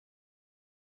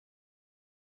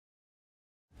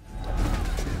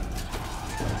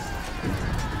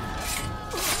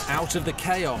Out of the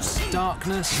chaos,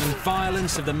 darkness and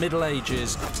violence of the Middle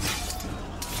Ages,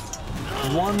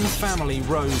 one family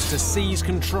rose to seize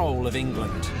control of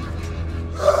England.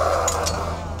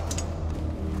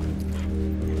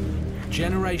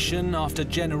 Generation after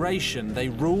generation, they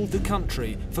ruled the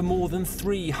country for more than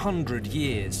 300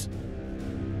 years,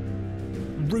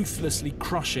 ruthlessly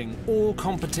crushing all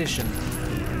competition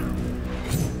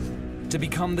to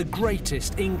become the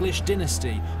greatest English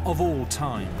dynasty of all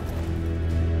time.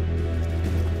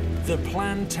 The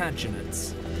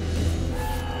Plantagenets.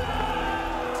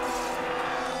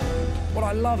 What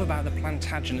I love about the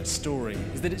Plantagenet story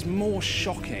is that it's more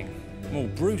shocking, more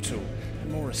brutal,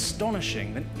 and more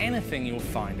astonishing than anything you'll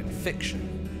find in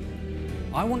fiction.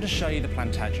 I want to show you the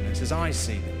Plantagenets as I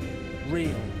see them.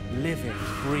 Real, living,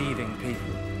 breathing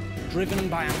people, driven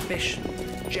by ambition,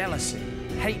 jealousy,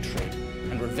 hatred,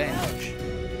 and revenge.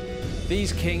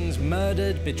 These kings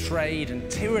murdered, betrayed, and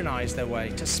tyrannized their way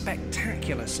to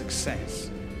spectacular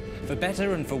success. For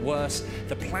better and for worse,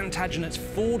 the Plantagenets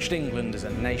forged England as a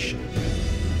nation.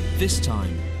 This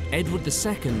time, Edward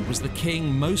II was the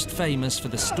king most famous for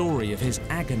the story of his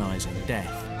agonizing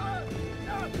death.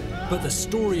 But the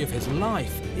story of his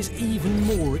life is even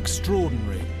more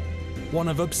extraordinary. One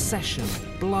of obsession,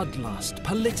 bloodlust,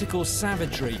 political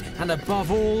savagery, and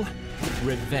above all,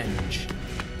 revenge.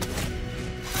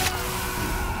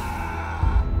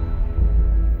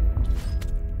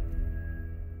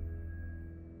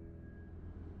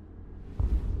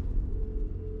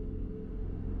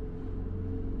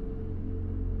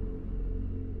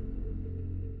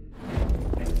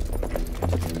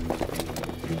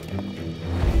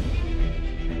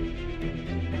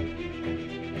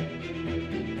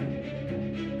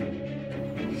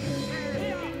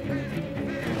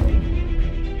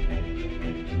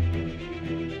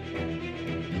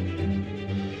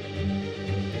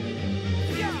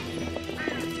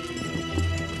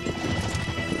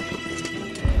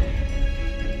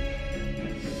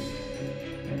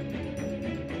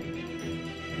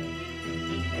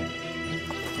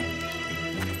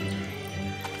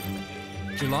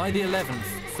 July the 11th,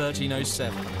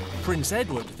 1307. Prince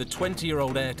Edward, the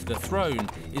 20-year-old heir to the throne,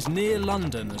 is near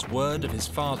London as word of his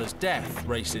father's death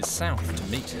races south to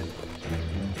meet him.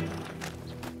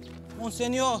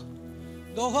 Monseigneur,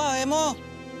 le roi est mort.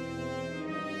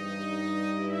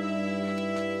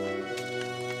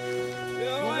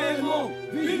 Le roi est mort.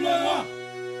 Vive le roi!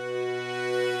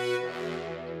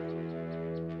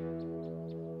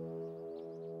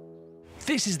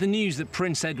 This is the news that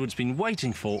Prince Edward's been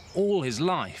waiting for all his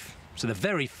life. So the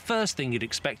very first thing you'd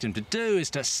expect him to do is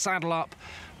to saddle up,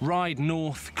 ride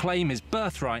north, claim his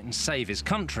birthright and save his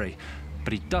country.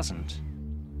 But he doesn't.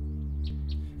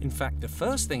 In fact, the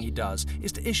first thing he does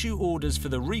is to issue orders for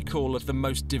the recall of the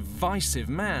most divisive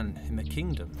man in the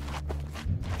kingdom.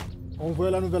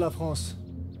 Envoyez la nouvelle à France.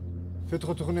 Faites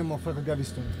retourner mon frère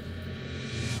Gaveston.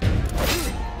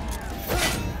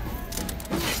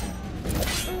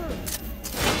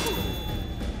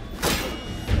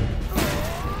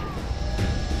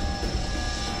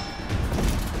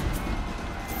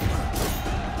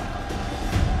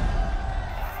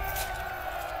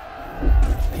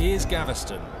 Here's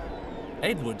Gaveston,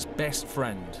 Edward's best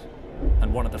friend,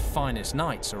 and one of the finest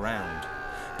knights around.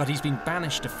 But he's been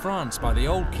banished to France by the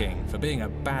old king for being a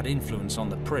bad influence on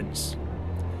the prince.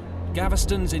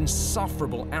 Gaveston's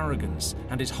insufferable arrogance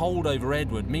and his hold over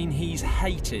Edward mean he's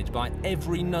hated by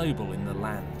every noble in the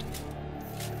land.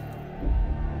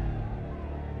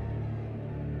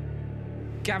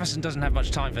 Gaveston doesn't have much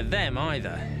time for them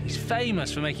either. He's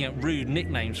famous for making up rude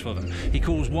nicknames for them. He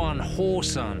calls one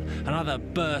Whoreson, another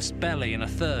Burst Belly, and a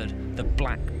third the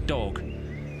Black Dog.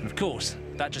 And of course,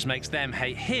 that just makes them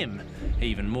hate him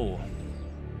even more.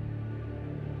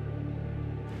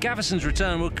 Gaveston's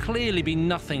return will clearly be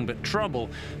nothing but trouble,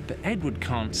 but Edward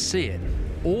can't see it.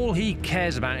 All he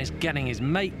cares about is getting his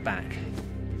mate back.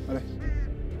 Allez.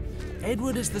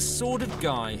 Edward is the sort of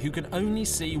guy who can only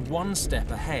see one step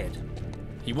ahead.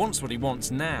 He wants what he wants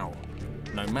now,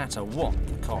 no matter what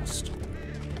the cost.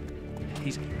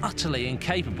 He's utterly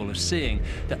incapable of seeing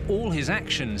that all his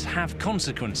actions have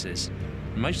consequences,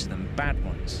 most of them bad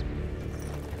ones.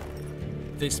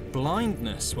 This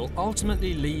blindness will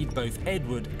ultimately lead both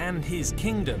Edward and his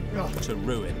kingdom to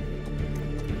ruin.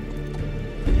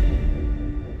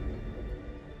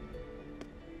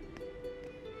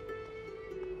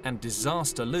 And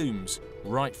disaster looms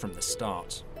right from the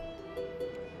start.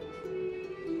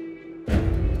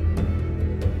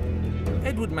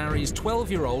 Edward marries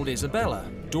 12-year-old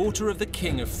Isabella, daughter of the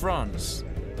King of France,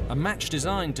 a match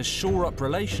designed to shore up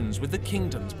relations with the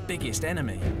kingdom's biggest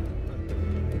enemy.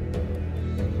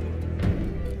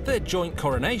 Their joint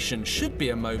coronation should be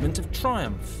a moment of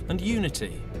triumph and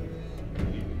unity.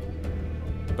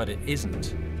 But it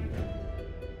isn't.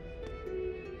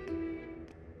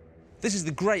 This is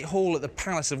the Great Hall at the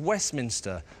Palace of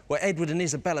Westminster, where Edward and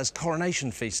Isabella's coronation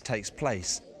feast takes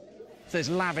place. There's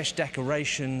lavish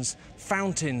decorations,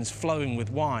 fountains flowing with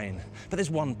wine. But there's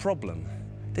one problem.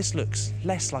 This looks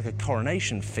less like a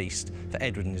coronation feast for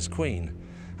Edward and his queen,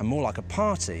 and more like a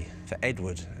party for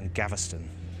Edward and Gaveston.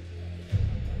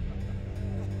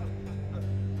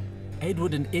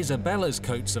 Edward and Isabella's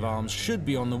coats of arms should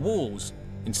be on the walls.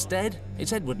 Instead,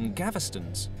 it's Edward and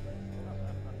Gaveston's.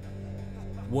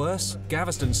 Worse,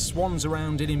 Gaveston swans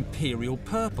around in imperial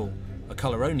purple, a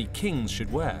colour only kings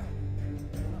should wear.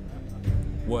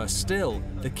 Worse still,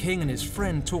 the king and his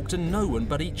friend talk to no one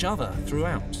but each other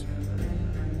throughout.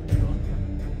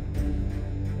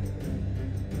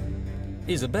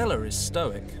 Isabella is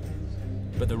stoic,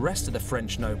 but the rest of the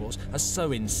French nobles are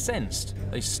so incensed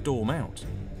they storm out.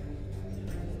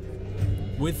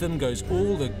 With them goes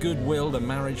all the goodwill the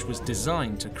marriage was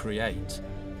designed to create.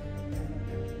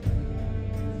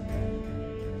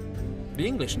 The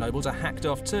English nobles are hacked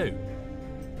off too.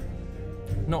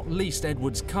 Not least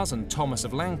Edward's cousin Thomas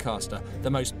of Lancaster,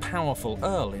 the most powerful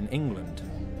earl in England.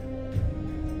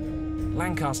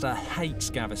 Lancaster hates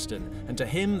Gaveston, and to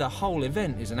him the whole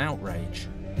event is an outrage.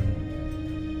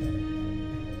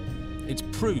 It's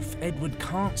proof Edward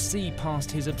can't see past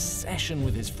his obsession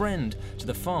with his friend to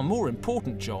the far more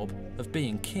important job of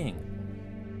being king.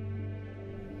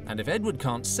 And if Edward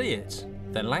can't see it,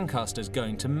 then Lancaster's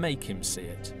going to make him see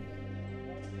it.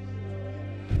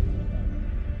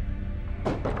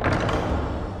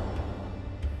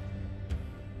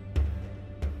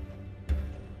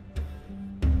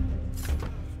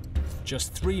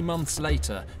 Just 3 months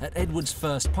later, at Edward's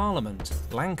first parliament,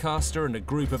 Lancaster and a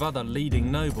group of other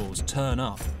leading nobles turn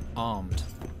up, armed.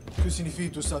 Que signifie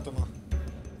tout ça, Thomas?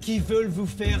 Qui veulent vous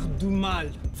faire du mal.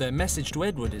 Their message to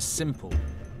Edward is simple.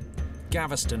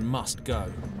 Gaveston must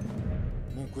go.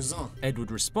 Mon cousin.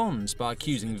 Edward responds by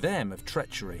accusing them of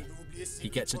treachery. He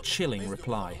gets a chilling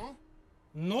reply.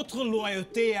 Notre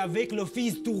loyauté est avec le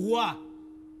fils du roi,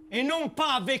 et non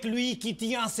pas avec lui qui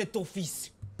tient cet office.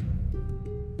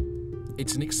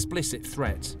 It's an explicit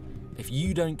threat. If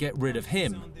you don't get rid of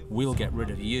him, we'll get rid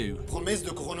of you. Promesse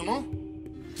de couronnement?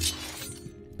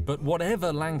 But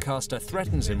whatever Lancaster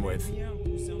threatens him with,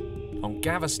 on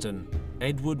Gaveston,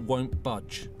 Edward won't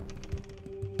budge.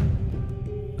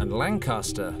 And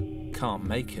Lancaster can't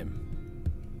make him.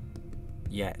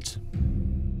 Yet.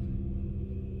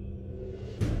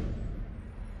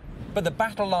 But the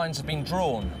battle lines have been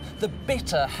drawn. The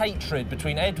bitter hatred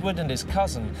between Edward and his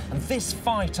cousin, and this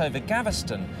fight over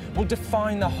Gaveston, will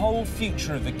define the whole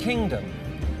future of the kingdom.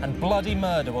 And bloody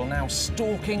murder will now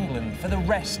stalk England for the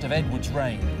rest of Edward's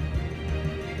reign.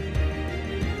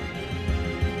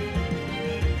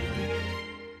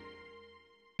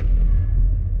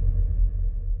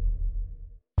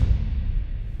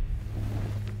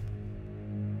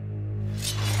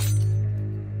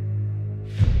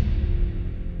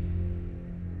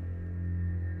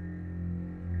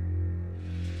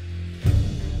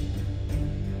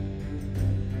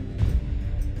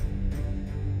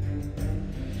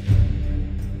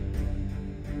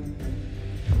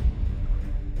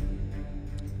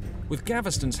 With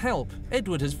Gaveston's help,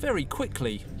 Edward has very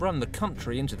quickly run the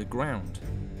country into the ground.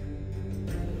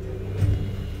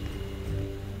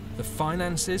 The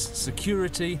finances,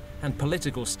 security, and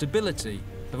political stability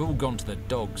have all gone to the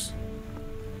dogs.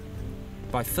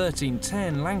 By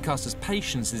 1310, Lancaster's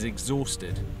patience is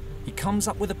exhausted. He comes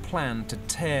up with a plan to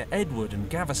tear Edward and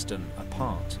Gaveston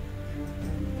apart.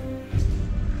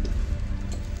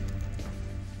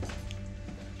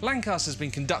 Lancaster's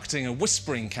been conducting a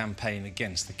whispering campaign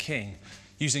against the king,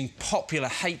 using popular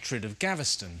hatred of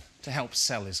Gaveston to help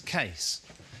sell his case.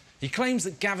 He claims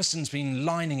that Gaveston's been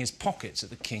lining his pockets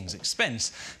at the king's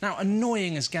expense. Now,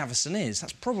 annoying as Gaveston is,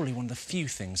 that's probably one of the few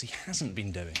things he hasn't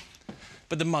been doing.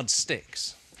 But the mud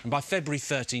sticks, and by February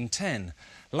 1310,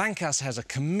 Lancaster has a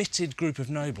committed group of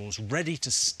nobles ready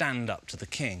to stand up to the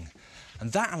king,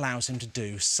 and that allows him to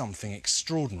do something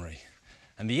extraordinary.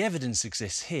 And the evidence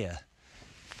exists here,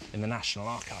 in the National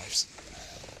Archives.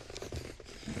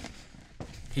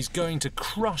 He's going to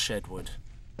crush Edward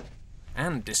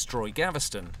and destroy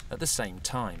Gaveston at the same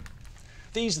time.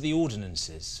 These are the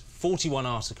ordinances, 41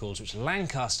 articles which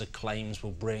Lancaster claims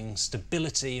will bring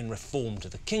stability and reform to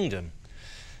the kingdom.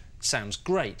 Sounds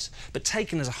great, but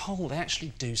taken as a whole, they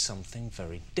actually do something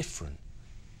very different.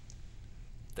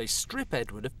 They strip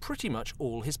Edward of pretty much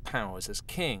all his powers as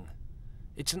king.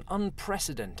 It's an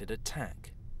unprecedented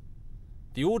attack.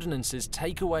 The ordinances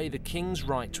take away the king's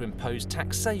right to impose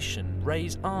taxation,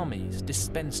 raise armies,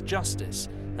 dispense justice,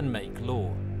 and make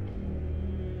law.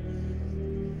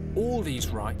 All these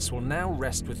rights will now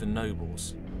rest with the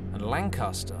nobles, and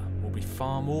Lancaster will be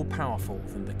far more powerful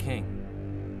than the king.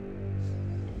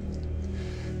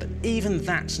 But even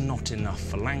that's not enough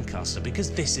for Lancaster, because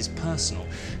this is personal,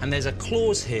 and there's a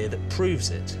clause here that proves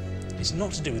it. It's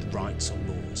not to do with rights or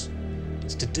laws,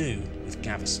 it's to do with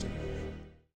Gaveston.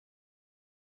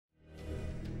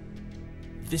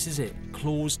 This is it,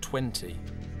 clause 20.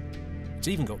 It's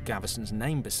even got Gaveston's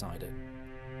name beside it.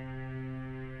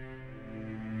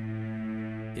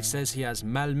 It says he has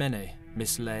malmené,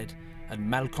 misled, and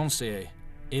malconseillé,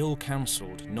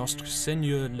 ill-counselled notre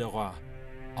Seigneur le Roi,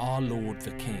 our Lord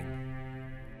the King.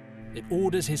 It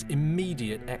orders his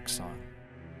immediate exile.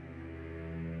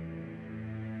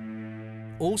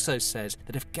 Also says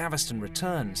that if Gaveston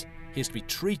returns, he is to be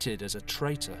treated as a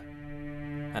traitor,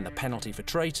 and the penalty for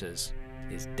traitors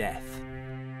is death.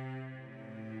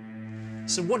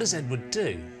 So what does Edward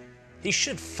do? He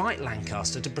should fight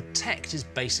Lancaster to protect his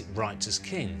basic rights as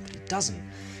king, but he doesn't.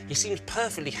 He seems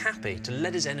perfectly happy to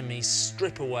let his enemies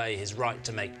strip away his right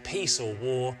to make peace or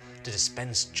war, to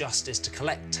dispense justice, to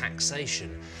collect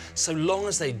taxation, so long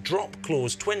as they drop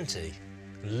clause 20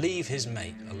 and leave his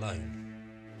mate alone.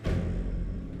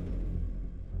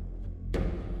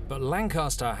 But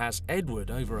Lancaster has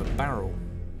Edward over a barrel.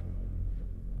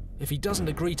 If he doesn't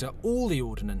agree to all the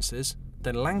ordinances,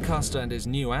 then Lancaster and his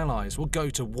new allies will go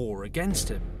to war against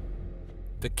him.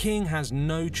 The king has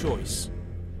no choice.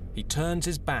 He turns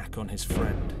his back on his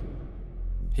friend.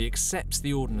 He accepts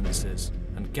the ordinances,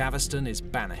 and Gaveston is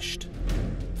banished.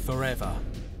 Forever.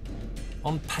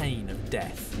 On pain of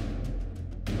death.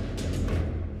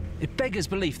 It beggars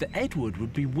belief that Edward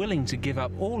would be willing to give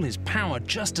up all his power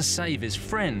just to save his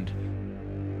friend.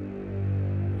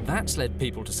 That's led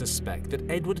people to suspect that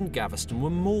Edward and Gaveston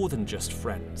were more than just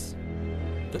friends,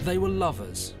 that they were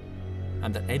lovers,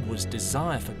 and that Edward's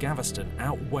desire for Gaveston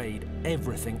outweighed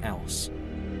everything else.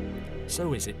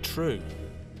 So is it true?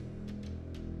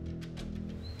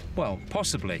 Well,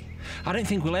 possibly. I don't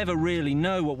think we'll ever really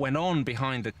know what went on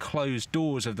behind the closed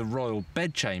doors of the royal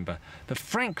bedchamber, but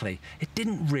frankly, it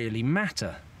didn't really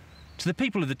matter. To the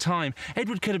people of the time,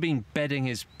 Edward could have been bedding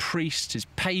his priest, his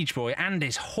page boy, and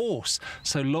his horse,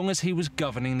 so long as he was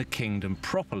governing the kingdom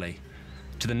properly.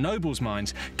 To the nobles'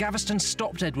 minds, Gaveston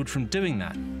stopped Edward from doing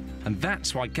that, and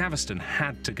that's why Gaveston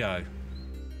had to go.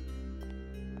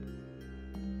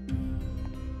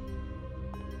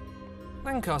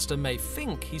 Lancaster may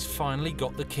think he's finally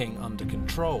got the king under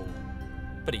control,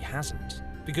 but he hasn't,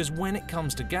 because when it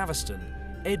comes to Gaveston,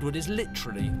 Edward is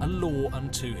literally a law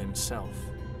unto himself.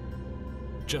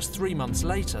 Just 3 months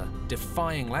later,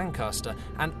 defying Lancaster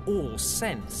and all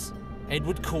sense,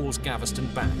 Edward calls Gaveston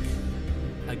back.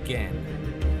 Again.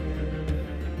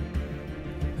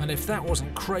 And if that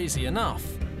wasn't crazy enough,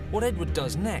 what Edward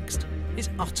does next is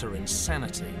utter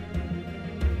insanity.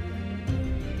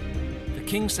 The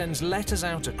king sends letters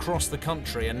out across the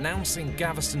country announcing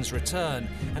Gaveston's return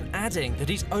and adding that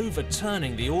he's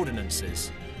overturning the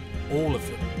ordinances. All of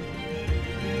them.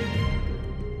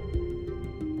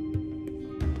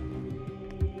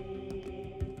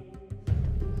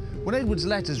 When Edward's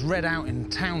letter's read out in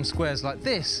town squares like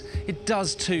this, it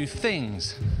does two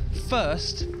things.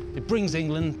 First, it brings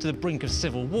England to the brink of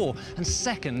civil war, and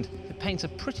second, it paints a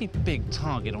pretty big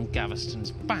target on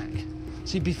Gaveston's back.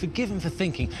 So you'd be forgiven for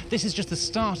thinking this is just the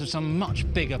start of some much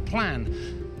bigger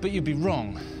plan, but you'd be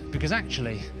wrong, because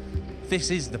actually,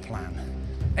 this is the plan.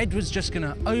 Edward's just going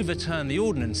to overturn the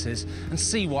ordinances and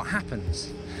see what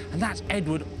happens. And that's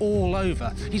Edward all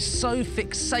over. He's so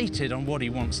fixated on what he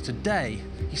wants today,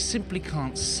 he simply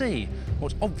can't see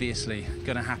what's obviously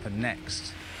going to happen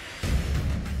next.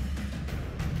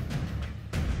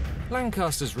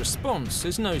 Lancaster's response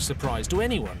is no surprise to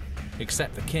anyone,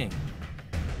 except the king.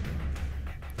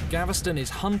 Gaveston is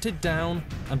hunted down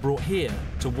and brought here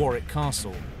to Warwick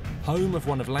Castle, home of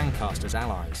one of Lancaster's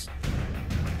allies.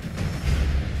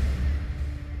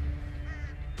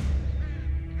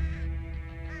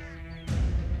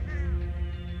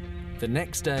 The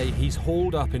next day, he's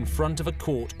hauled up in front of a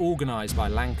court organised by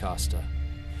Lancaster.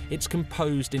 It's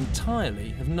composed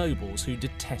entirely of nobles who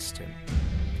detest him.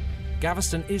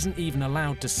 Gaveston isn't even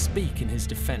allowed to speak in his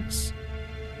defence.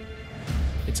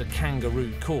 It's a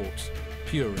kangaroo court,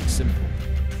 pure and simple.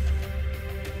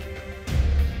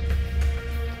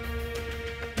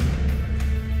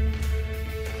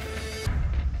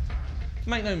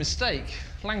 Make no mistake,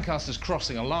 Lancaster's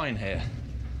crossing a line here.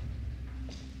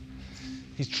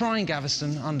 He's trying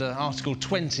Gaveston under Article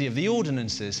 20 of the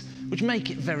Ordinances, which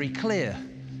make it very clear.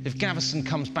 If Gaveston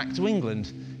comes back to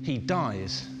England, he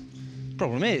dies.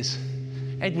 Problem is,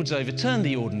 Edward's overturned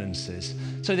the ordinances,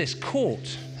 so this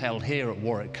court, held here at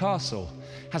Warwick Castle,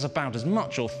 has about as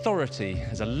much authority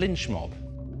as a lynch mob.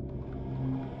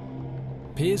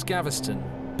 Piers Gaveston,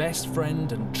 best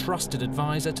friend and trusted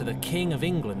advisor to the King of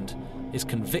England, is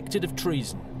convicted of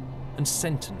treason and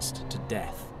sentenced to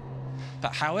death.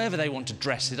 But however they want to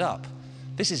dress it up,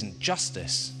 this isn't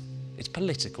justice, it's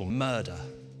political murder.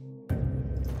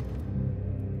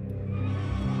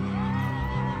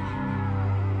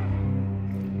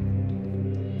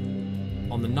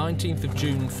 On the 19th of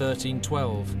June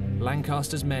 1312,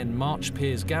 Lancaster's men marched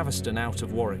Piers Gaveston out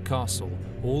of Warwick Castle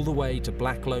all the way to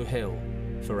Blacklow Hill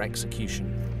for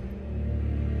execution.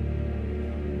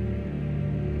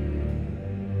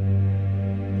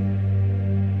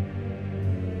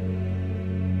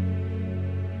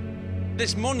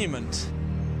 This monument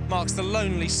marks the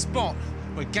lonely spot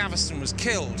where Gaveston was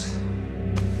killed.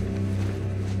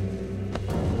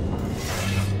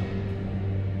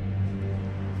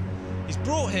 He's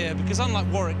brought here because,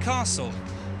 unlike Warwick Castle,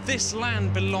 this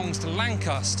land belongs to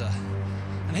Lancaster,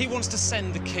 and he wants to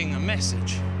send the king a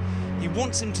message. He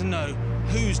wants him to know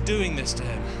who's doing this to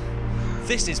him.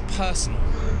 This is personal.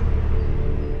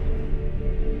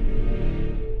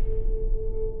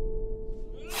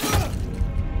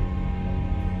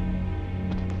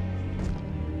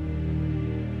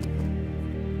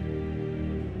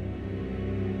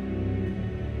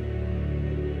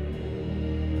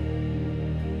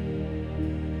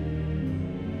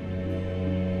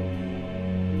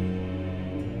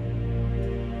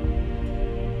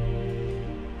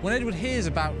 When Edward hears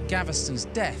about Gaveston's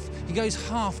death, he goes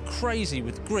half crazy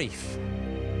with grief.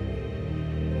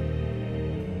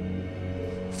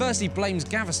 First, he blames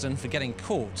Gaveston for getting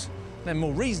caught. Then,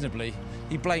 more reasonably,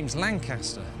 he blames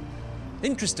Lancaster.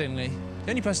 Interestingly,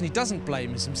 the only person he doesn't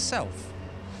blame is himself.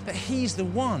 That he's the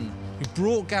one who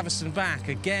brought Gaveston back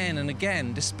again and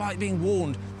again, despite being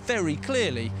warned very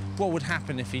clearly what would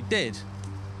happen if he did.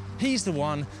 He's the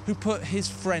one who put his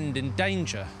friend in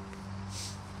danger.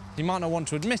 He might not want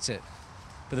to admit it,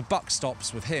 but the buck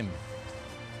stops with him.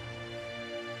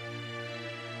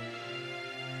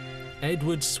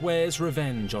 Edward swears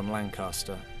revenge on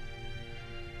Lancaster.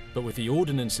 But with the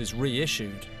ordinances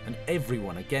reissued and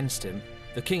everyone against him,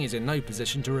 the king is in no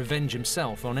position to revenge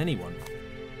himself on anyone.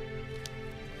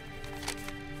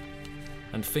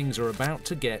 And things are about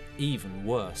to get even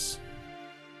worse.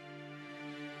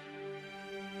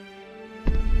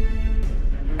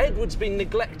 Edward's been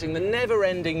neglecting the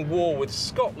never-ending war with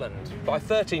Scotland. By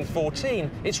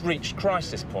 1314, it's reached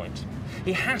crisis point.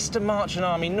 He has to march an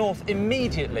army north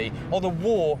immediately, or the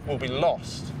war will be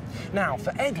lost. Now,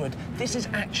 for Edward, this is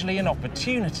actually an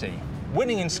opportunity.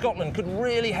 Winning in Scotland could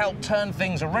really help turn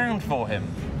things around for him.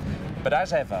 But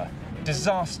as ever,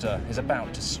 disaster is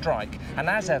about to strike, and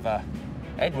as ever,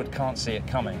 Edward can't see it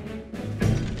coming.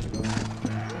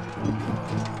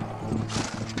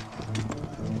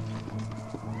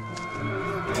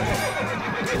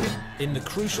 In the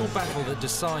crucial battle that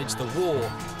decides the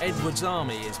war, Edward's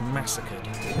army is massacred.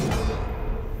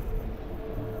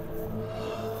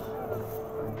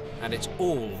 And it's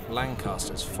all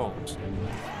Lancaster's fault.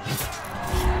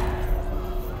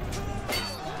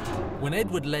 When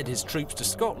Edward led his troops to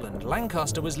Scotland,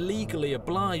 Lancaster was legally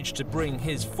obliged to bring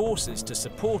his forces to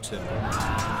support him.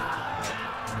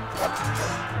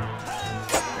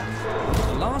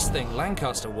 The last thing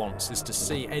Lancaster wants is to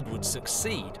see Edward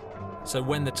succeed. So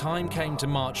when the time came to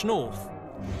march north,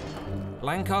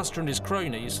 Lancaster and his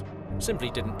cronies simply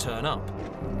didn't turn up.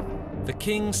 The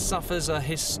king suffers a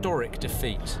historic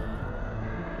defeat.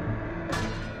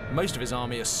 Most of his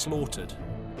army are slaughtered.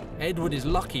 Edward is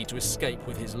lucky to escape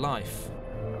with his life.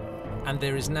 And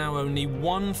there is now only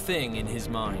one thing in his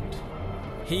mind.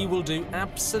 He will do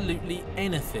absolutely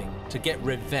anything to get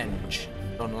revenge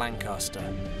on Lancaster.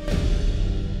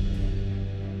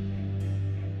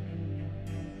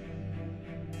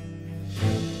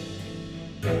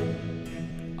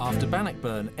 After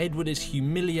Bannockburn, Edward is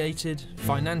humiliated,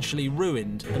 financially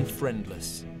ruined and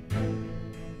friendless.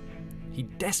 He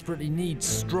desperately needs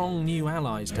strong new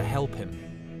allies to help him.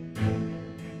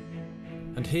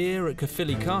 And here at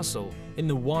Caerphilly Castle, in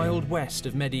the wild west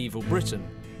of medieval Britain,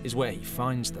 is where he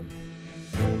finds them.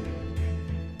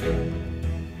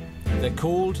 They're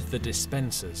called the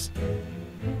Dispensers.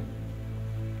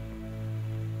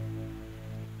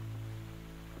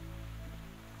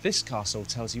 This castle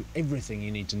tells you everything you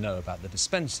need to know about the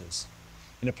Dispensers.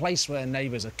 In a place where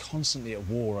neighbours are constantly at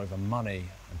war over money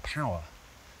and power,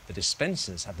 the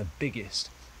Dispensers have the biggest,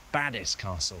 baddest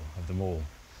castle of them all.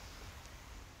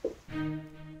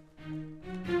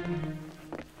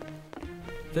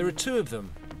 There are two of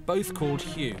them, both called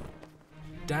Hugh.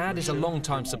 Dad is a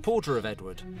long-time supporter of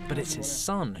Edward, but it's his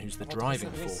son who's the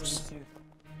driving force.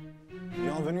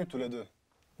 Bienvenue tous les deux.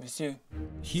 Monsieur.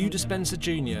 Hugh Despenser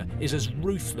Jr. is as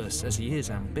ruthless as he is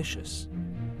ambitious.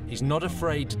 He's not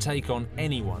afraid to take on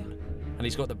anyone, and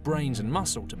he's got the brains and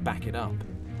muscle to back it up.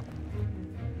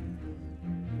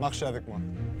 Marchez avec moi.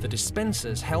 The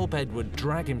Despensers help Edward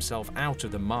drag himself out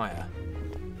of the mire,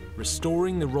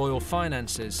 restoring the royal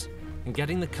finances and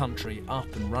getting the country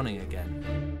up and running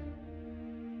again.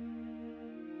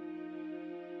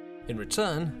 In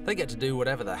return, they get to do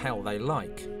whatever the hell they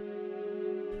like.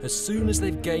 As soon as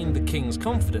they've gained the king's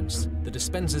confidence, the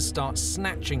Despensers start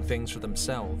snatching things for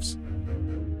themselves.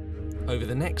 Over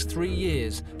the next 3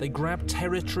 years, they grab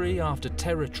territory after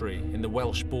territory in the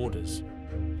Welsh borders,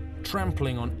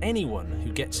 trampling on anyone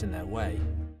who gets in their way.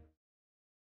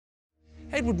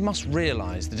 Edward must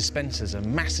realise the Despensers are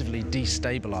massively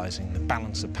destabilising the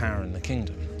balance of power in the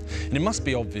kingdom. And it must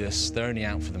be obvious they're only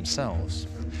out for themselves.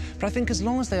 But I think as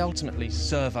long as they ultimately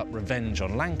serve up revenge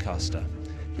on Lancaster,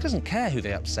 he doesn't care who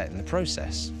they upset in the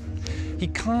process. He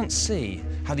can't see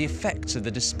how the effects of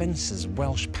the Despensers'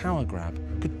 Welsh power grab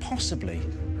could possibly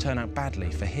turn out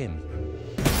badly for him.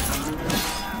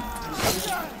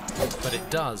 But it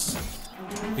does,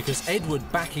 because Edward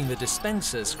backing the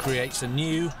Despensers creates a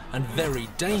new and very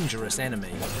dangerous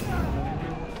enemy.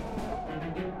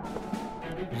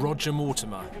 Roger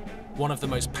Mortimer, one of the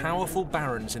most powerful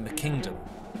barons in the kingdom.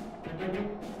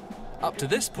 Up to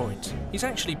this point, he's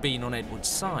actually been on Edward's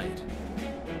side.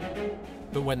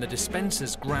 But when the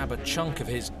Despensers grab a chunk of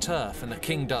his turf and the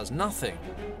king does nothing,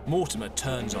 Mortimer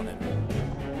turns on him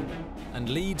and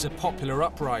leads a popular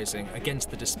uprising against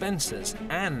the Despensers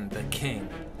and the king.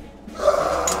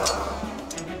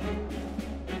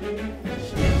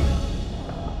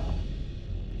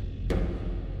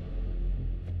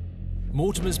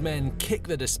 Mortimer's men kick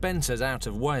the Despensers out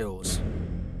of Wales.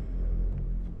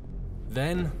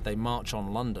 Then they march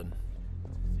on London.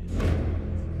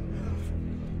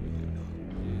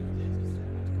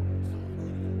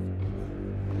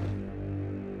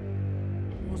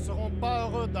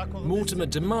 Mortimer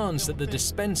demands that the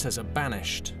Despensers are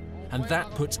banished, and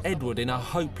that puts Edward in a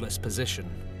hopeless position.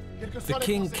 The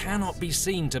king cannot be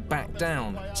seen to back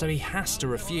down, so he has to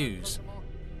refuse.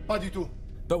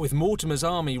 But with Mortimer's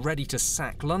army ready to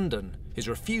sack London, his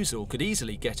refusal could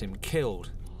easily get him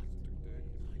killed.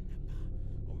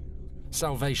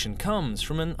 Salvation comes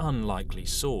from an unlikely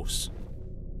source.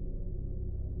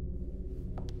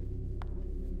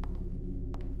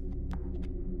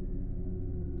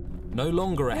 No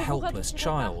longer a helpless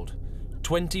child,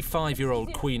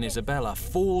 25-year-old Queen Isabella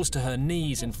falls to her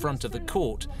knees in front of the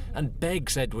court and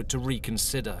begs Edward to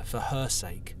reconsider for her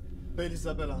sake.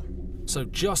 So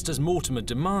just as Mortimer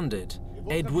demanded,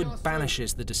 Edward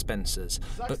banishes the Despensers,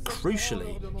 but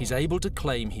crucially, he's able to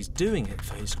claim he's doing it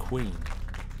for his queen.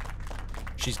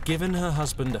 She's given her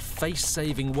husband a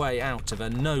face-saving way out of a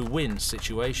no-win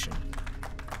situation.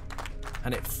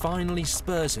 And it finally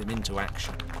spurs him into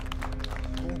action.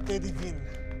 Bonté divine.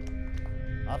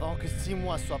 Avant que 6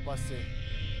 mois soient passés,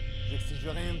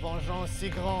 j'exigerai une vengeance si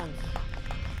grande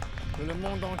que le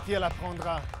monde entier la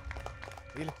prendra.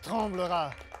 Il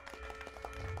tremblera.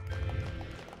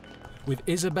 With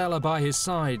Isabella by his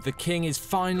side, the king is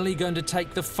finally going to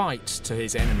take the fight to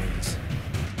his enemies.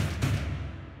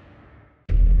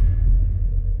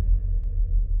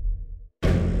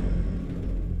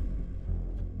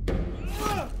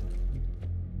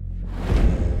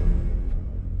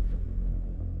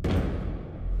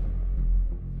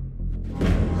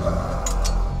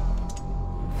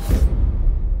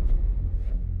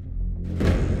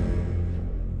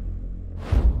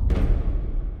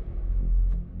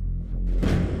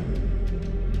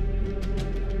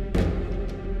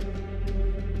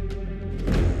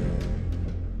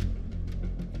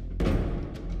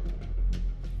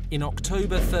 In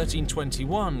October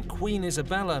 1321, Queen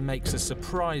Isabella makes a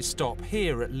surprise stop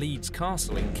here at Leeds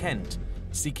Castle in Kent,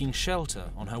 seeking shelter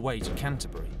on her way to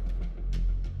Canterbury.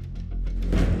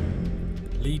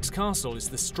 Leeds Castle is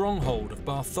the stronghold of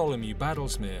Bartholomew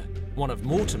Badlesmere, one of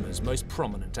Mortimer's most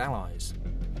prominent allies.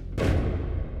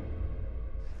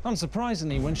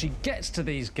 Unsurprisingly, when she gets to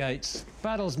these gates,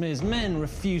 Badlesmere's men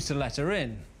refuse to let her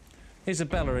in.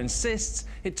 Isabella insists,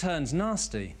 it turns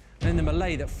nasty, and in the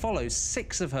melee that follows,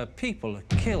 6 of her people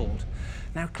are killed.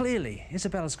 Now, clearly,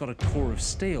 Isabella's got a core of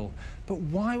steel, but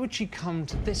why would she come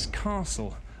to this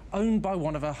castle, owned by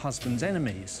one of her husband's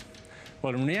enemies?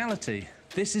 Well, in reality,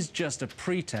 this is just a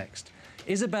pretext.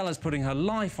 Isabella's putting her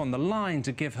life on the line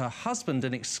to give her husband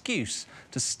an excuse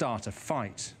to start a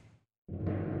fight.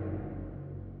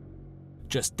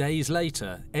 Just days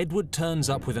later, Edward turns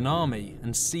up with an army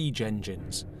and siege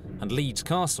engines, and Leeds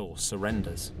Castle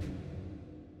surrenders.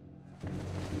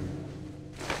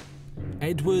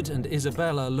 Edward and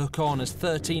Isabella look on as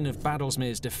 13 of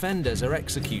Badlesmere's defenders are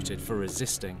executed for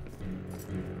resisting.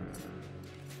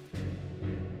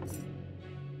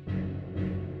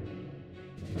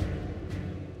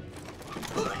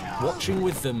 Watching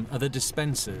with them are the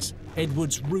Despensers,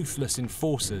 Edward's ruthless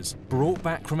enforcers, brought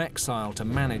back from exile to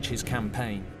manage his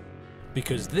campaign.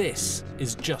 Because this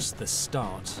is just the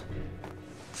start.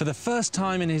 For the first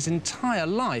time in his entire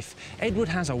life, Edward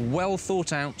has a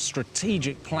well-thought-out,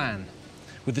 strategic plan.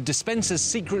 With the Despensers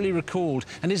secretly recalled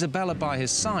and Isabella by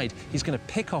his side, he's going to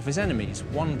pick off his enemies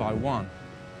one by one.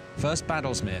 First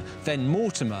Badlesmere, then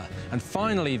Mortimer, and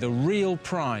finally the real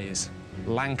prize,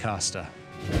 Lancaster.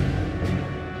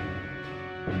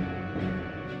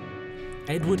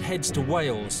 Edward heads to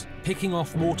Wales, picking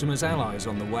off Mortimer's allies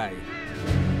on the way.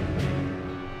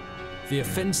 The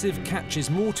offensive catches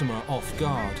Mortimer off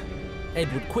guard.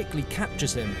 Edward quickly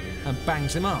captures him and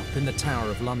bangs him up in the Tower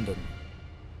of London.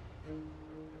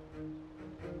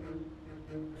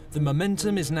 The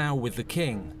momentum is now with the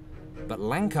king, but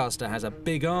Lancaster has a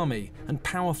big army and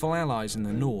powerful allies in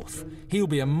the north. He'll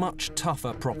be a much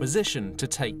tougher proposition to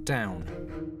take down.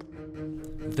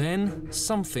 Then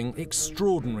something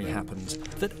extraordinary happens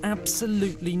that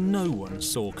absolutely no one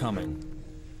saw coming.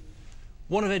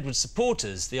 One of Edward's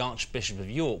supporters, the Archbishop of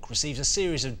York, receives a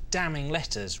series of damning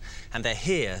letters, and they're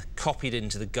here copied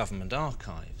into the government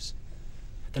archives.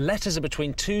 The letters are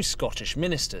between two Scottish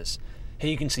ministers.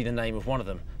 Here you can see the name of one of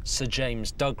them, Sir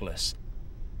James Douglas.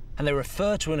 And they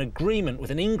refer to an agreement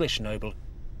with an English noble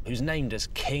who's named as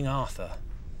King Arthur.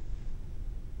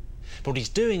 But what he's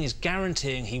doing is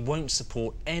guaranteeing he won't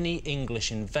support any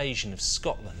English invasion of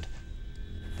Scotland.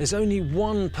 There's only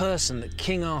one person that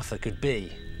King Arthur could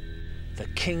be, the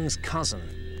king's cousin,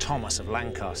 Thomas of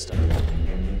Lancaster.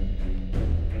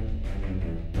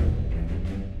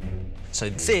 So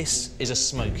this is a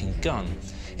smoking gun.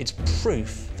 It's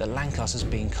proof that Lancaster's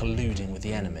been colluding with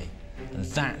the enemy, and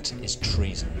that is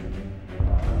treason.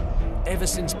 Ever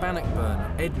since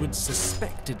Bannockburn, Edward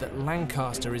suspected that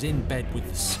Lancaster is in bed with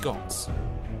the Scots.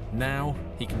 Now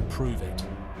he can prove it.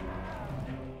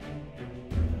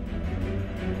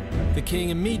 The king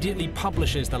immediately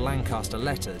publishes the Lancaster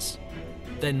letters,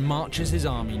 then marches his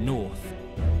army north.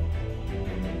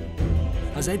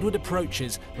 As Edward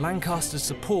approaches, Lancaster's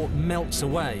support melts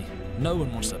away. No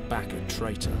one wants to back a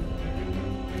traitor.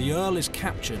 The Earl is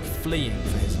captured, fleeing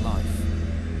for his life.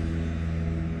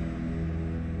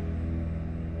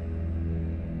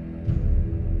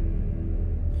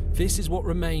 This is what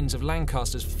remains of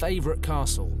Lancaster's favourite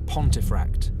castle,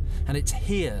 Pontefract, and it's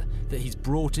here that he's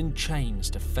brought in chains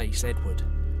to face Edward.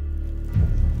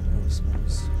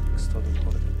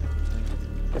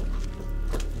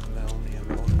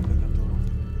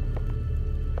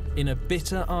 In a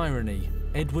bitter irony,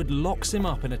 Edward locks him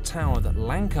up in a tower that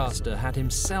Lancaster had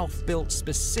himself built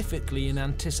specifically in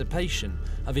anticipation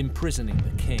of imprisoning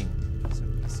the king.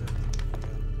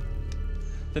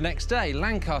 The next day,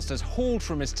 Lancaster's hauled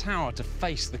from his tower to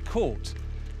face the court.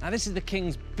 Now, this is the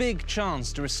king's big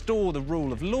chance to restore the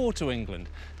rule of law to England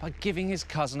by giving his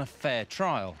cousin a fair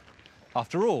trial.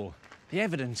 After all, the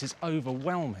evidence is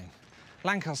overwhelming.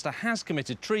 Lancaster has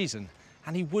committed treason,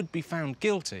 and he would be found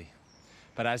guilty.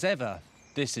 But as ever,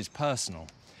 this is personal.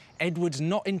 Edward's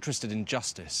not interested in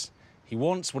justice. He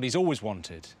wants what he's always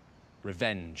wanted: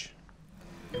 revenge.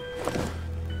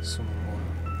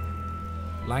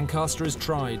 Lancaster is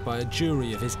tried by a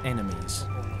jury of his enemies.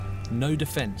 No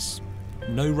defence,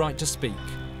 no right to speak,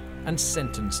 and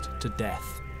sentenced to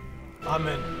death.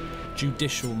 Amen.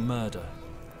 Judicial murder.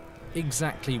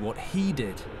 Exactly what he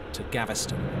did to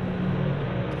Gaveston.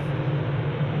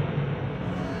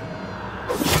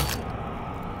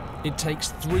 It takes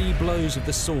 3 blows of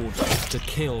the sword to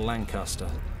kill Lancaster.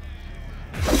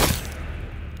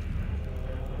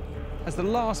 As the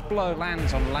last blow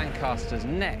lands on Lancaster's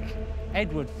neck,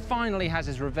 Edward finally has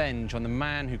his revenge on the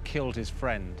man who killed his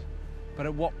friend. But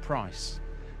at what price?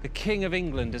 The King of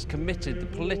England has committed the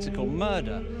political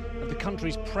murder of the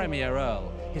country's premier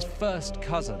earl, his first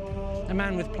cousin, a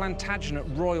man with Plantagenet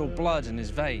royal blood in his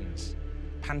veins.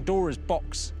 Pandora's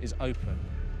box is open,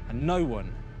 and no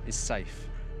one is safe.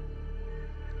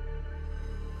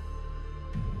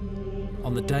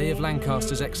 On the day of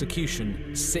Lancaster's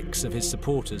execution, 6 of his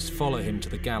supporters follow him to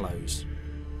the gallows.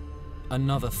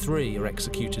 Another 3 are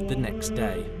executed the next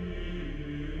day.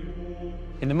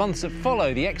 In the months that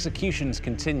follow, the executions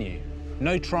continue.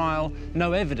 No trial,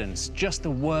 no evidence, just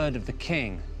the word of the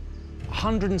king.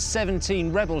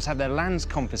 117 rebels had their lands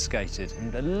confiscated,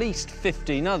 and at least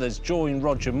 15 others joined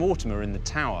Roger Mortimer in the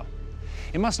Tower.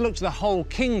 It must look to the whole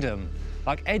kingdom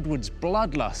like Edward's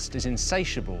bloodlust is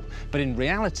insatiable, but in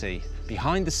reality,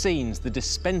 behind the scenes, the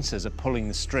Despensers are pulling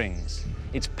the strings.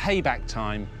 It's payback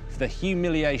time for the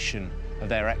humiliation of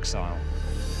their exile.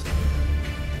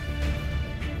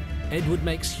 Edward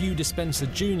makes Hugh Despenser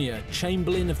Jr.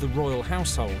 Chamberlain of the royal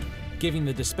household, giving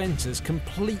the Despensers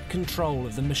complete control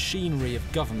of the machinery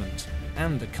of government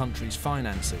and the country's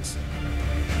finances.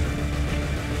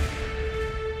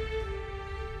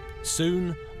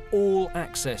 Soon, all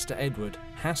access to Edward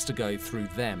has to go through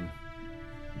them.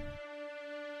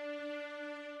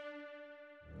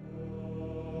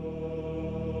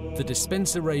 The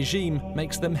Despenser regime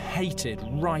makes them hated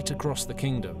right across the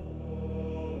kingdom.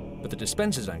 But the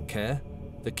Despensers don't care.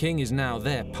 The king is now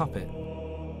their puppet.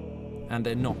 And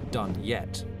they're not done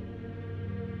yet.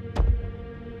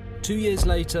 2 years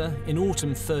later, in autumn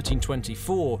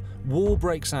 1324, war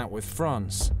breaks out with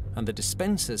France, and the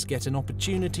Despensers get an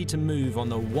opportunity to move on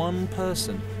the one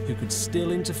person who could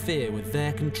still interfere with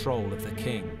their control of the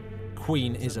king,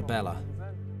 Queen Isabella.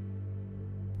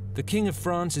 The King of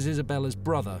France is Isabella's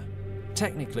brother.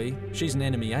 Technically, she's an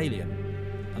enemy alien,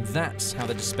 and that's how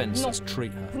the Despensers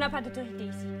treat her.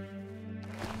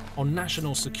 On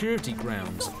national security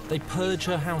grounds, they purge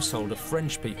her household of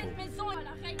French people,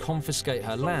 confiscate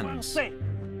her lands, and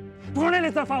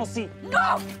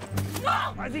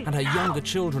her younger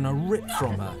children are ripped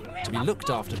from her to be looked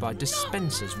after by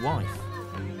Despenser's wife.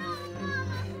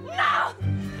 No!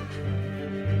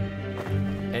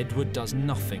 Edward does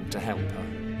nothing to help her.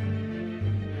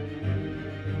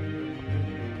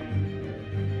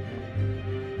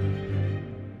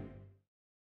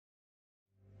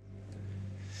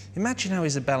 Imagine how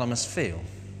Isabella must feel.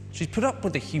 She's put up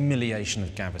with the humiliation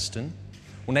of Gaveston.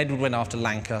 When Edward went after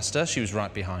Lancaster, she was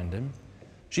right behind him.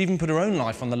 She even put her own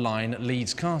life on the line at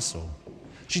Leeds Castle.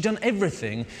 She'd done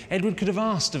everything Edward could have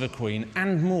asked of a queen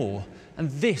and more, and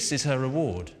this is her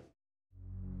reward.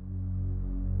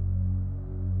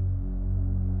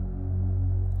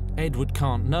 Edward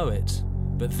can't know it,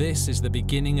 but this is the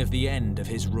beginning of the end of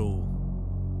his rule.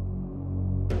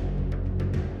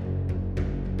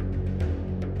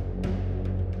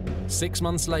 Six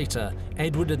months later,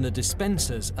 Edward and the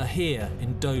Despensers are here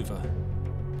in Dover.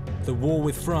 The war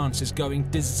with France is going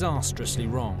disastrously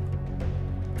wrong.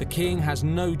 The king has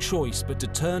no choice but to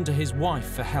turn to his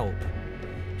wife for help.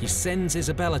 He sends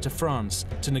Isabella to France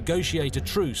to negotiate a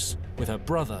truce with her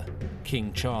brother,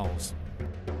 King Charles.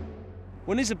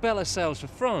 When Isabella sails for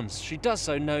France, she does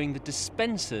so knowing the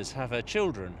Despensers have her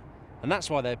children, and that's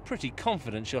why they're pretty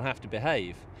confident she'll have to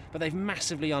behave. But they've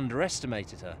massively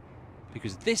underestimated her,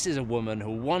 because this is a woman who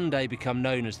will one day become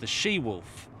known as the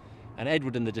She-Wolf, and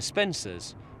Edward and the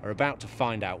Despensers are about to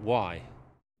find out why.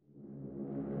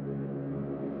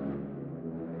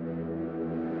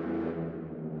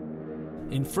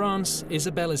 In France,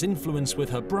 Isabella's influence with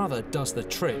her brother does the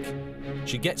trick.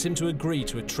 She gets him to agree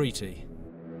to a treaty.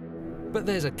 But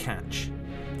there's a catch.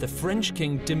 The French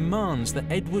king demands that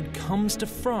Edward comes to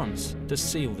France to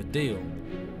seal the deal.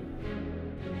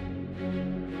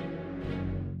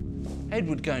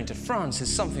 Edward going to France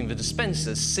is something the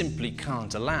Despensers simply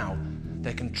can't allow.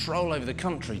 Their control over the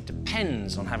country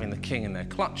depends on having the king in their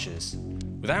clutches.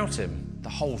 Without him, the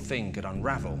whole thing could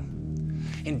unravel.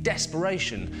 In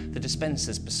desperation, the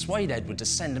Despensers persuade Edward to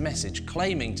send a message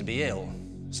claiming to be ill.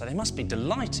 So they must be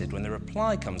delighted when the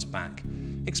reply comes back,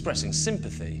 expressing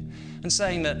sympathy and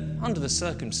saying that, under the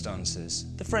circumstances,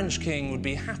 the French king would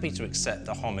be happy to accept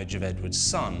the homage of Edward's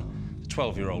son, the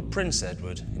 12-year-old Prince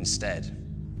Edward, instead.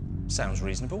 Sounds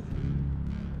reasonable.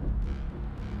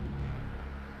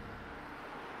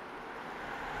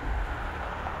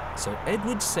 So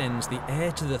Edward sends the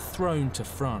heir to the throne to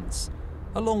France,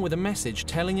 along with a message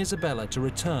telling Isabella to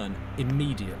return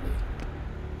immediately.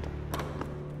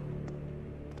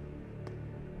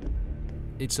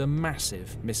 It's a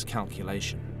massive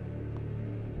miscalculation.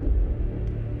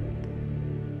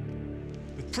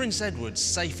 With Prince Edward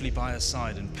safely by her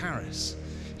side in Paris,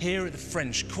 here at the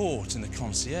French court in the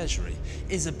conciergerie,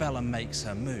 Isabella makes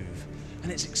her move,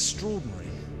 and it's extraordinary.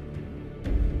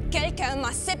 Quelqu'un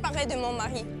m'a séparé de mon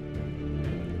mari.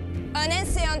 Un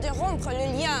essayant de rompre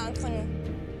le lien entre nous.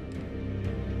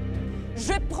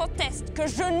 Je proteste que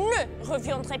je ne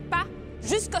reviendrai pas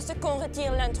jusqu'à ce qu'on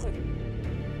retire l'intrus.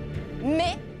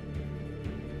 Mais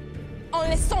en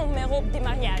laissant mes robes de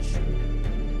mariage.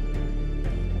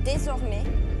 Désormais,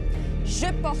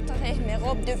 je porterai mes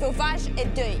robes de veuvage et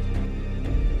deuil.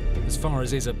 As far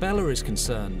as Isabella is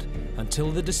concerned,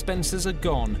 until the Despensers are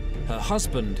gone, her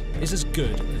husband is as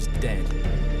good as dead.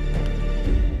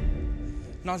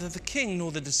 Neither the king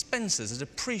nor the dispensers had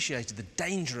appreciated the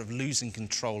danger of losing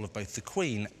control of both the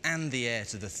queen and the heir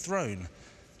to the throne.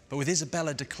 But with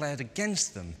Isabella declared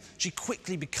against them, she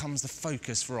quickly becomes the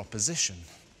focus for opposition.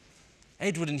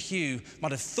 Edward and Hugh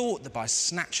might have thought that by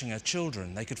snatching her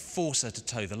children, they could force her to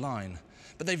toe the line,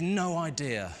 but they've no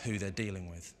idea who they're dealing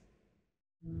with.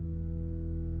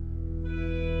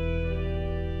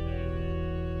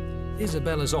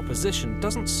 Isabella's opposition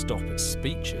doesn't stop at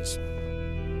speeches.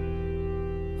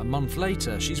 A month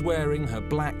later, she's wearing her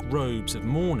black robes of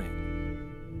mourning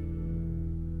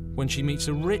when she meets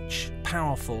a rich,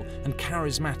 powerful and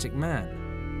charismatic man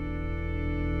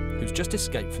who's just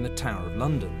escaped from the Tower of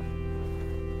London.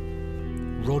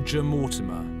 Roger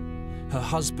Mortimer, her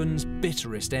husband's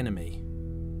bitterest enemy.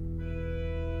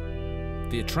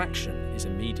 The attraction is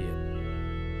immediate.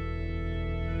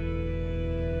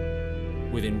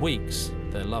 Within weeks,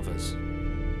 they're lovers.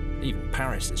 Even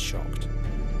Paris is shocked.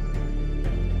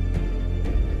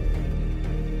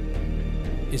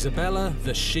 Isabella,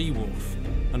 the she-wolf,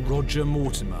 and Roger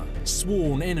Mortimer,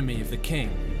 sworn enemy of the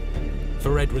king.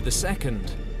 For Edward II,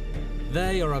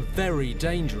 they are a very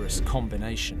dangerous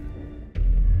combination.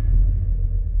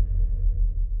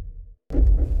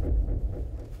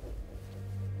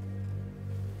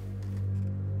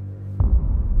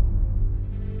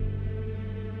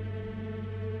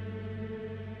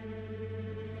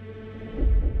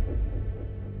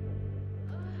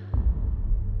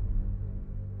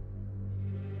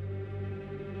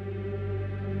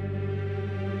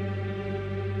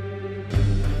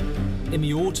 In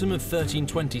the autumn of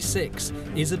 1326,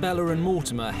 Isabella and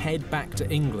Mortimer head back to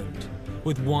England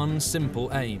with one simple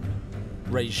aim: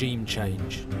 regime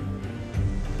change.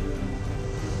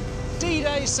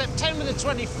 D-Day, September the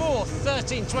 24th,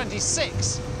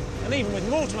 1326. And even with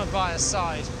Mortimer by her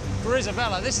side, for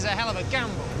Isabella, this is a hell of a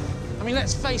gamble. I mean,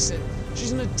 let's face it,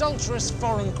 she's an adulterous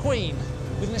foreign queen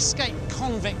with an escaped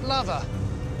convict lover,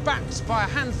 backed by a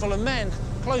handful of men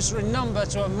closer in number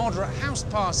to a moderate house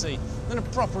party than a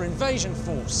proper invasion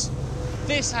force.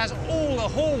 This has all the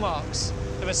hallmarks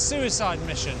of a suicide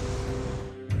mission.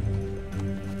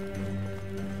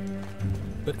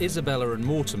 But Isabella and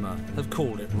Mortimer have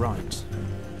called it right.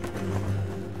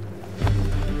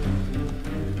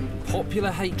 Popular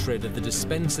hatred of the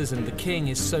dispensers and the king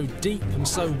is so deep and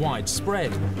so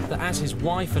widespread that as his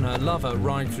wife and her lover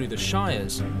ride through the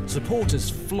shires, supporters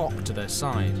flock to their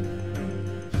side.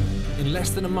 In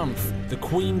less than a month, the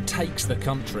Queen takes the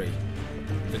country.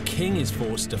 The king is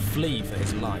forced to flee for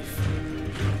his life.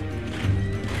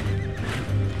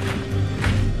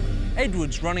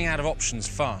 Edward's running out of options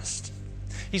fast.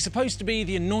 He's supposed to be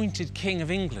the anointed king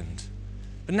of England,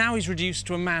 but now he's reduced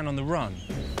to a man on the run.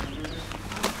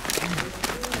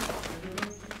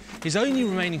 His only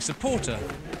remaining supporter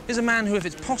is a man who, if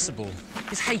it's possible,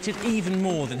 is hated even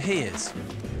more than he is.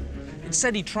 It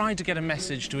said he tried to get a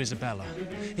message to Isabella.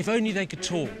 If only they could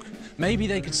talk, maybe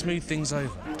they could smooth things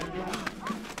over.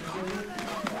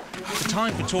 The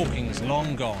time for talking is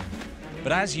long gone,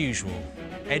 but as usual,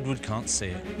 Edward can't see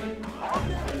it.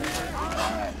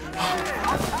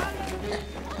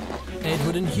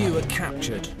 Edward and Hugh are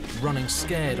captured, running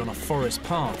scared on a forest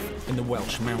path in the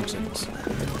Welsh mountains.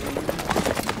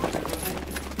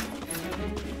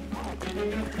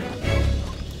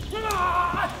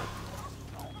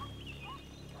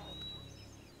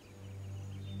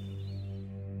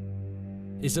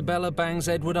 Isabella bangs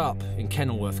Edward up in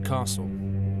Kenilworth Castle.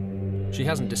 She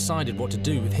hasn't decided what to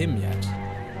do with him yet.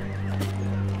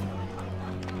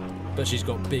 But she's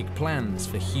got big plans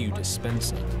for Hugh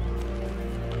Despenser.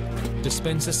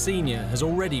 Despenser Senior has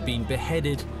already been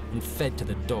beheaded and fed to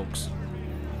the dogs.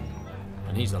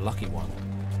 And he's the lucky one.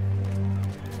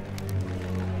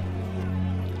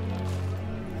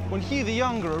 When Hugh the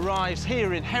Younger arrives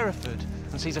here in Hereford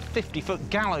and sees a 50-foot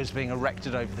gallows being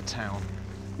erected over the town,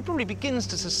 he probably begins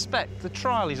to suspect the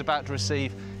trial he's about to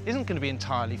receive isn't going to be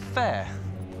entirely fair.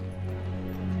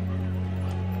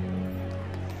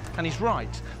 And he's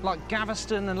right. Like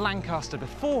Gaveston and Lancaster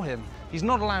before him, he's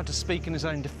not allowed to speak in his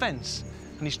own defence,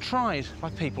 and he's tried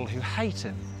by people who hate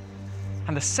him.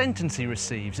 And the sentence he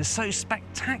receives is so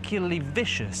spectacularly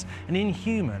vicious and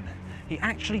inhuman, he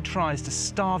actually tries to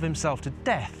starve himself to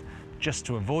death just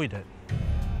to avoid it.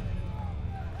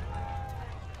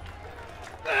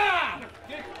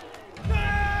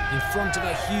 In front of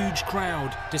a huge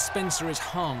crowd, Despenser is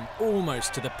hung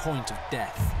almost to the point of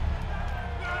death.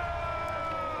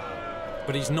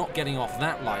 But he's not getting off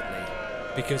that lightly,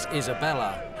 because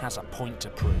Isabella has a point to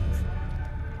prove.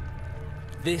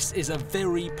 This is a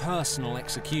very personal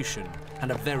execution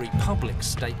and a very public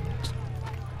statement.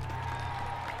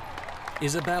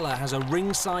 Isabella has a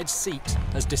ringside seat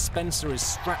as Despenser is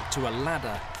strapped to a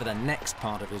ladder for the next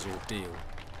part of his ordeal.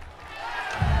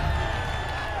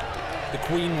 The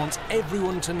Queen wants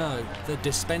everyone to know that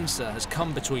Despenser has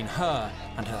come between her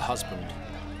and her husband.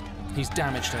 He's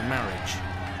damaged her marriage,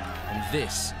 and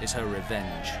this is her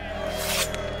revenge.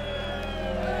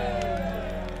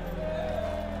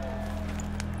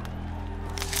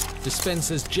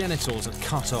 Despenser's genitals are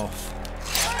cut off.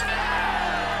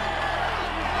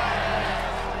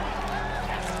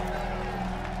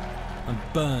 And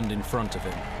burned in front of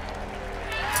him.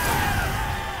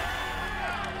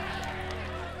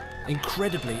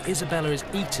 Incredibly, Isabella is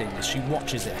eating as she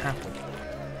watches it happen.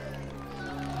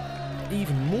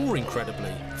 Even more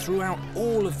incredibly, throughout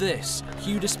all of this,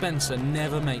 Hugh Despenser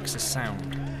never makes a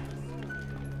sound.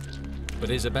 But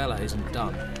Isabella isn't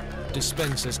done.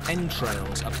 Despenser's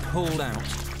entrails are pulled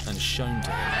out and shown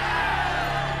to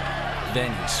him.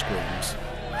 Then he screams.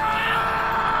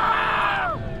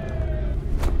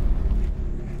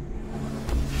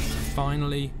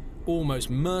 Finally, almost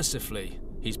mercifully,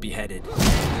 he's beheaded.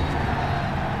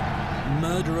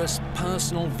 Murderous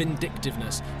personal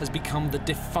vindictiveness has become the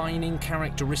defining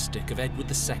characteristic of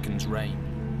Edward II's reign.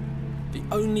 The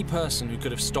only person who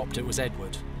could have stopped it was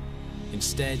Edward.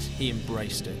 Instead, he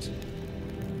embraced it.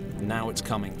 Now it's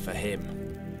coming for him.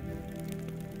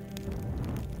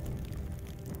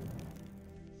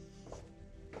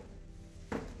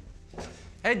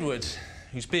 Edward,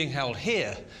 who's being held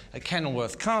here at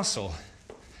Kenilworth Castle,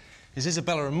 is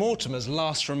Isabella and Mortimer's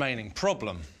last remaining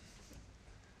problem.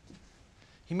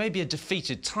 He may be a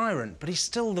defeated tyrant, but he's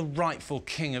still the rightful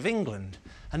King of England,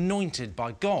 anointed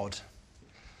by God.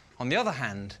 On the other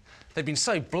hand, they've been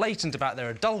so blatant about their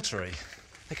adultery,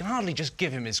 they can hardly just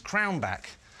give him his crown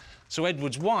back. So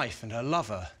Edward's wife and her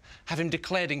lover have him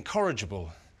declared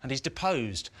incorrigible, and he's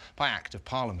deposed by Act of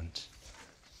Parliament.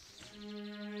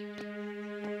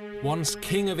 Once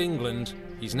King of England,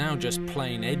 he's now just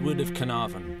plain Edward of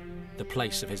Carnarvon, the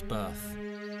place of his birth.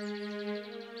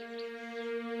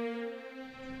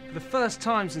 For the first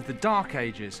time since the Dark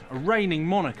Ages, a reigning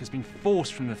monarch has been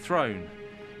forced from the throne.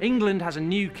 England has a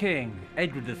new king,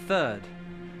 Edward III,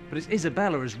 but it's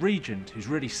Isabella as regent who's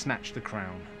really snatched the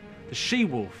crown. The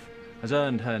she-wolf has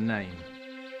earned her name.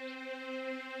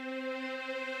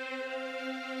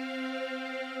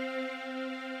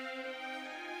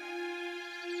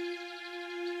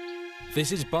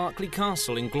 This is Berkeley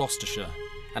Castle in Gloucestershire,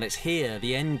 and it's here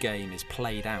the endgame is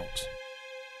played out.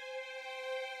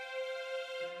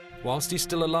 Whilst he's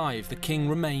still alive, the king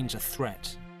remains a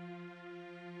threat.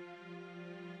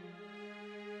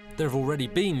 There have already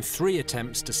been 3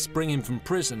 attempts to spring him from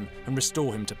prison and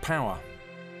restore him to power.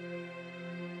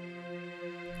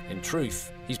 In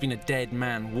truth, he's been a dead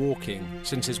man walking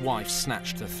since his wife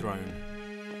snatched the throne.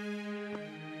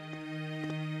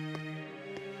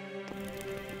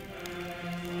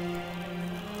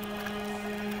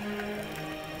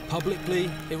 Publicly,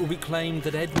 it will be claimed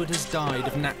that Edward has died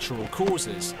of natural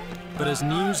causes, but as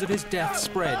news of his death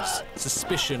spreads,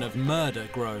 suspicion of murder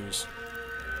grows.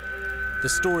 The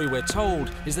story we're told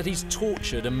is that he's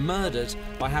tortured and murdered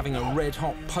by having a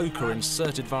red-hot poker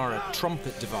inserted via a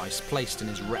trumpet device placed in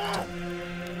his rectum.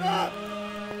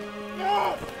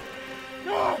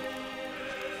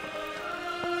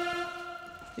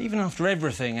 Even after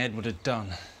everything Edward had done,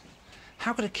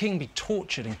 how could a king be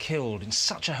tortured and killed in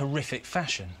such a horrific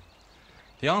fashion?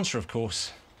 The answer, of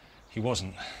course, he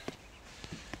wasn't.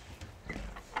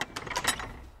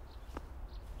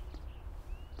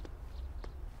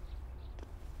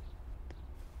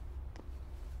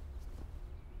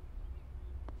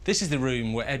 This is the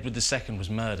room where Edward II was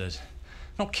murdered.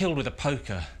 Not killed with a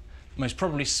poker, most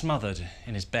probably smothered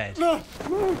in his bed. The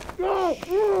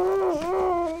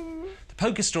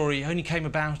poker story only came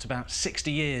about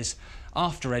 60 years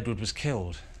after Edward was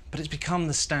killed, but it's become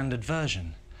the standard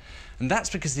version. And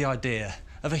that's because the idea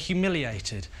of a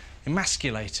humiliated,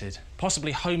 emasculated,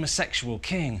 possibly homosexual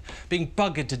king being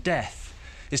buggered to death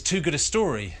is too good a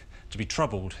story to be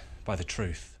troubled by the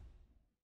truth.